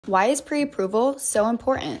Why is pre-approval so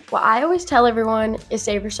important? What I always tell everyone is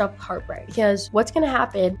save yourself heartbreak, because what's going to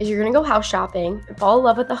happen is you're going to go house shopping and fall in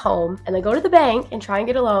love with the home and then go to the bank and try and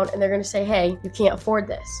get a loan, and they're going to say, hey, you can't afford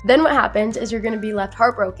this. Then what happens is you're going to be left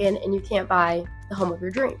heartbroken and you can't buy the home of your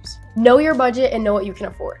dreams. Know your budget and know what you can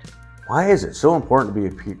afford. Why is it so important to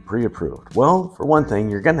be pre-approved? Well, for one thing,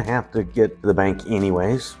 you're going to have to get to the bank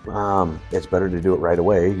anyways. It's better to do it right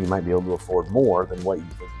away. You might be able to afford more than what you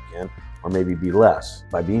think you can, or maybe be less.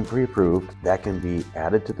 By being pre-approved, that can be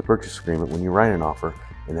added to the purchase agreement when you write an offer,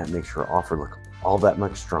 and that makes your offer look all that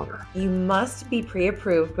much stronger. You must be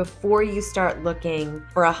pre-approved before you start looking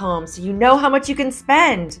for a home, so you know how much you can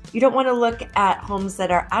spend. You don't want to look at homes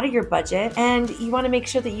that are out of your budget, and you want to make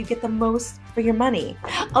sure that you get the most for your money.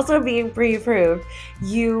 Also, being pre-approved,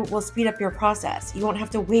 you will speed up your process. You won't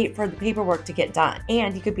have to wait for the paperwork to get done,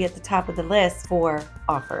 and you could be at the top of the list for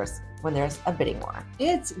offers when there's a bidding war.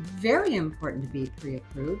 It's very important to be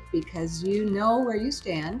pre-approved because you know where you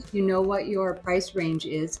stand, you know what your price range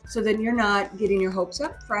is, so then you're not getting your hopes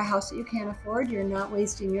up for a house that you can't afford, you're not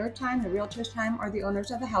wasting your time, the realtor's time, or the owners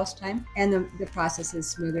of the house time, and the process is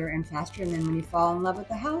smoother and faster, and then when you fall in love with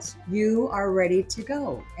the house, you are ready to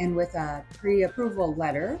go. And with a pre-approval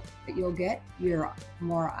letter that you'll get, you're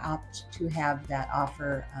more apt to have that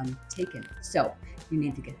offer taken. So you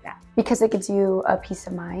need to get that. Because it gives you a peace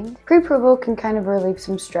of mind. Pre-approval can kind of relieve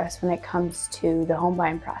some stress when it comes to the home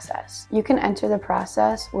buying process. You can enter the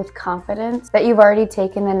process with confidence that you've already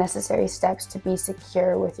taken the necessary steps to be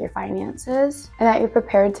secure with your finances and that you're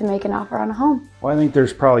prepared to make an offer on a home. Well, I think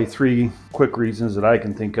there's probably three quick reasons that I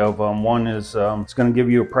can think of. One is it's going to give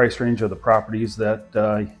you a price range of the properties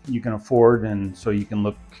that you can afford, and so you can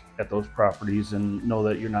look at those properties and know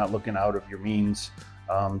that you're not looking out of your means.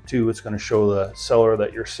 Two, it's going to show the seller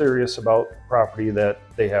that you're serious about the property that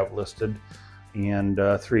they have listed. And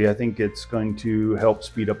three, I think it's going to help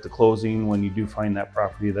speed up the closing when you do find that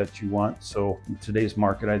property that you want. So in today's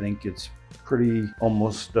market, I think it's pretty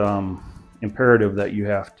almost imperative that you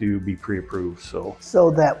have to be pre-approved.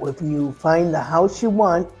 So that if you find the house you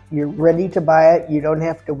want, you're ready to buy it, you don't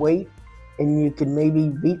have to wait, and you can maybe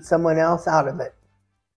beat someone else out of it.